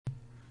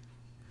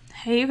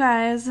Hey you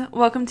guys,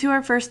 welcome to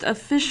our first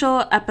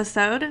official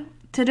episode.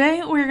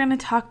 Today we're going to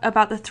talk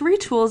about the 3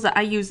 tools that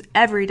I use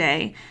every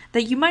day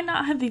that you might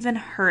not have even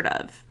heard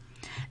of.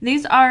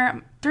 These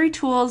are 3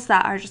 tools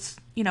that are just,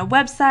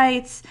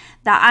 websites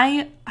that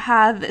I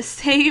have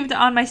saved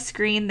on my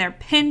screen. They're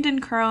pinned in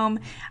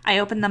Chrome. I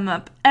open them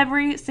up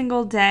every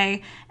single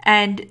day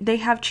and they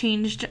have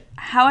changed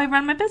how I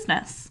run my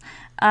business.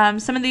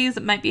 Some of these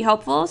might be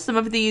helpful, some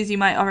of these you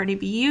might already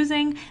be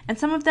using, and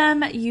some of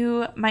them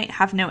you might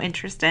have no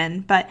interest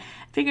in, but I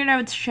figured I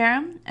would share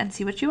them and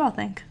see what you all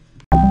think.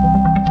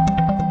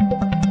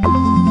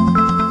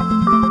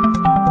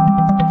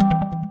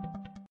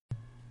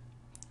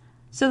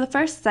 So the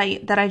first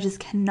site that I just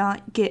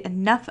cannot get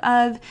enough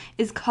of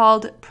is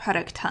called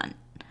Product Hunt.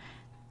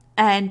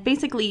 And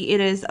basically it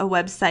is a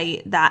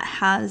website that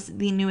has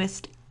the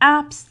newest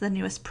apps, the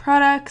newest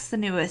products, the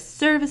newest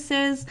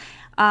services,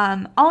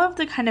 all of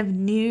the kind of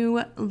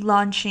new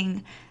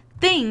launching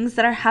things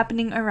that are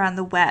happening around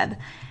the web.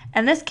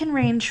 And this can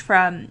range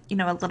from,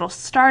 a little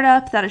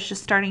startup that is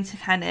just starting to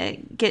kind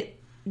of get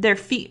their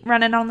feet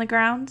running on the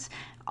ground,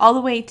 all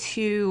the way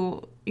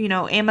to,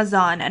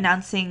 Amazon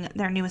announcing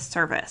their newest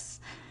service.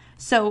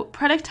 So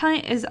Product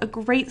Hunt is a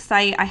great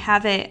site. I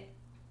have it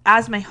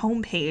as my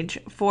homepage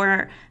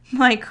for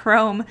my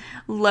Chrome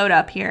load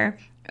up here.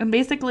 And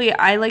basically,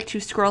 I like to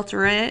scroll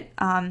through it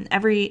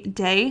every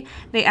day.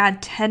 They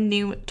add 10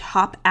 new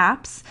top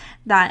apps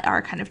that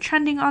are kind of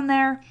trending on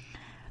there.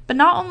 But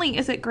not only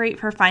is it great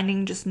for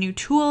finding just new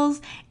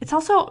tools, it's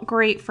also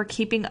great for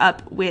keeping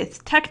up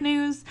with tech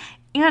news.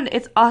 And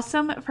it's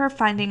awesome for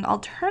finding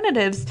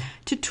alternatives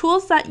to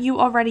tools that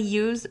you already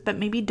use but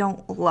maybe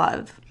don't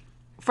love.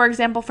 For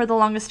example, for the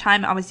longest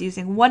time, I was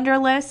using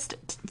Wunderlist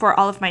for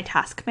all of my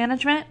task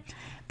management.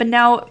 But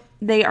now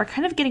they are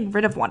kind of getting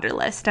rid of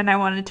Wunderlist and I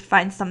wanted to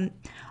find some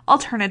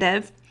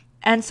alternative.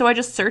 And so I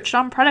just searched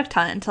on Product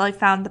Hunt until I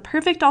found the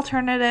perfect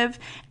alternative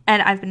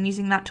and I've been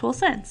using that tool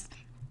since.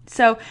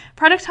 So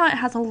Product Hunt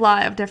has a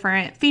lot of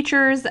different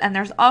features and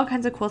there's all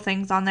kinds of cool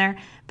things on there,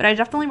 but I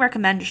definitely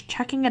recommend just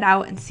checking it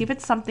out and see if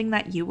it's something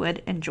that you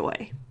would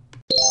enjoy.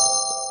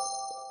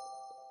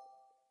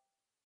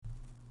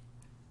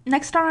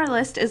 Next on our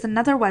list is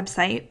another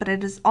website, but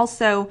it is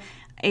also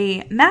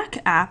a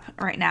Mac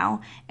app right now,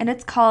 and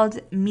it's called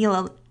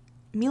Milanote.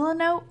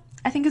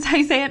 I think is how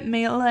you say it.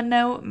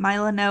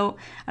 Milanote.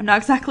 I'm not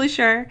exactly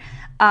sure,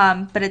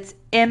 but it's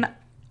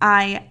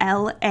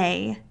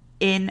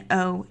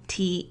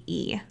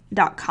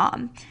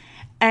milanote.com.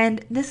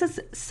 And this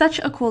is such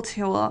a cool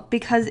tool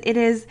because it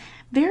is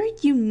very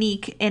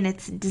unique in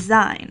its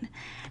design.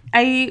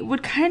 I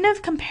would kind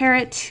of compare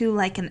it to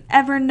like an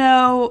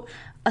Evernote,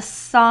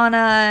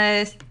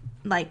 Asana,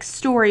 like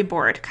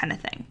storyboard kind of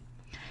thing.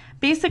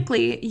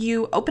 Basically,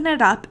 you open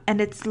it up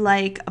and it's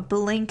like a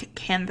blank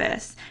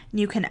canvas.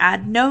 You can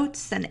add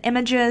notes and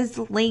images,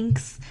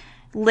 links,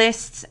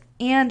 lists,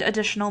 and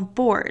additional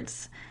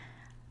boards.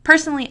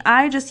 Personally,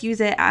 I just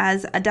use it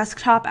as a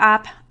desktop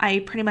app. I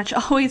pretty much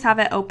always have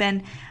it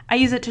open. I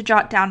use it to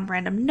jot down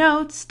random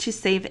notes, to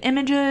save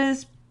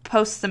images,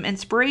 post some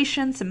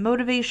inspiration, some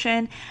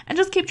motivation, and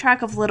just keep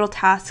track of little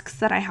tasks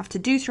that I have to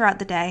do throughout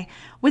the day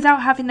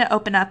without having to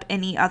open up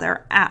any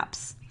other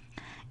apps.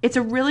 It's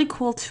a really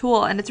cool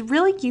tool and it's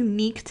really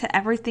unique to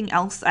everything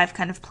else I've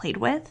kind of played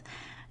with.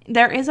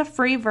 There is a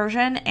free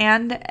version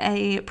and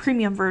a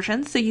premium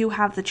version, so you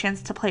have the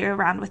chance to play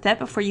around with it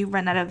before you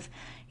run out of,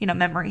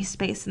 memory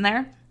space in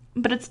there.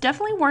 But it's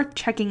definitely worth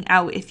checking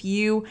out if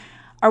you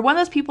are one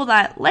of those people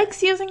that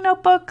likes using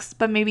notebooks,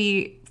 but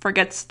maybe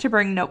forgets to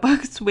bring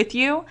notebooks with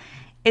you.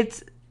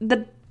 It's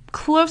the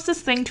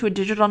closest thing to a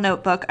digital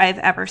notebook I've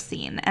ever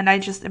seen, and I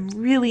just am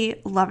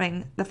really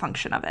loving the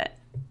function of it.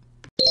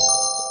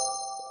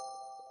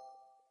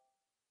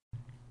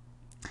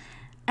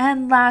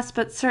 And last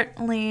but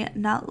certainly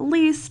not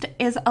least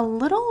is a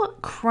little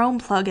Chrome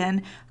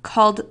plugin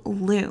called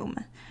Loom.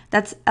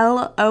 That's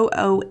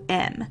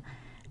Loom.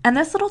 And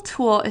this little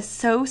tool is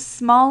so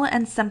small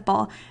and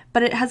simple,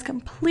 but it has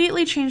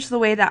completely changed the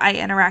way that I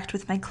interact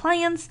with my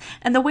clients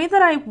and the way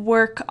that I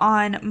work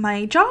on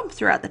my job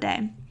throughout the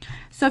day.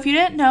 So if you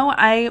didn't know,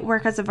 I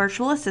work as a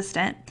virtual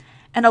assistant.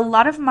 And a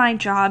lot of my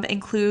job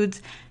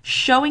includes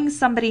showing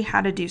somebody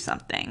how to do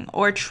something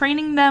or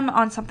training them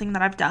on something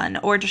that I've done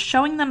or just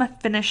showing them a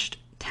finished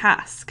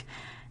task.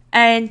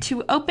 And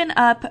to open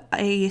up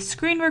a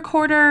screen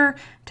recorder,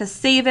 to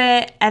save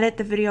it, edit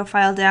the video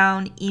file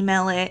down,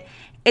 email it,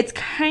 it's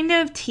kind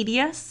of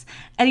tedious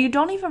and you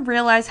don't even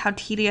realize how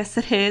tedious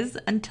it is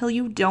until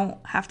you don't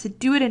have to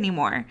do it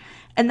anymore.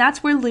 And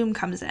that's where Loom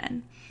comes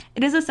in.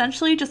 It is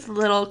essentially just a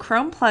little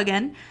Chrome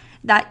plugin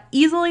that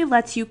easily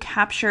lets you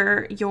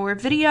capture your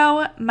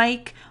video,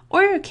 mic,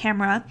 or your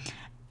camera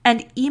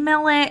and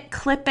email it,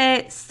 clip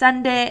it,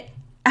 send it,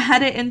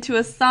 add it into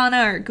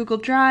Asana or Google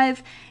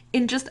Drive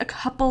in just a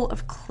couple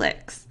of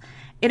clicks.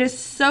 It is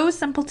so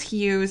simple to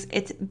use,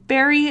 it's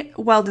very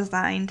well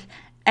designed,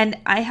 and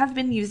I have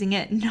been using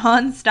it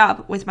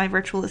nonstop with my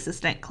virtual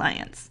assistant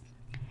clients.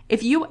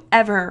 If you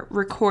ever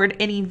record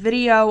any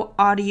video,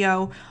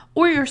 audio,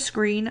 or your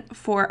screen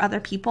for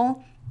other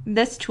people,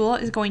 this tool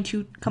is going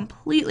to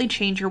completely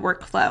change your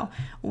workflow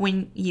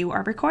when you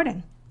are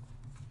recording.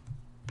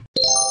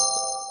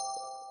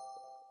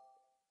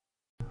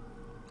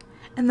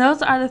 And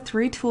those are the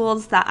 3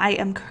 tools that I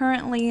am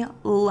currently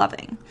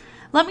loving.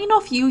 Let me know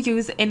if you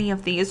use any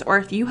of these or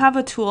if you have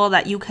a tool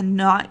that you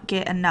cannot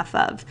get enough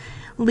of.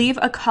 Leave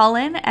a call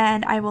in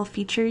and I will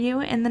feature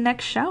you in the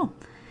next show.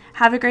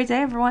 Have a great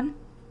day, everyone.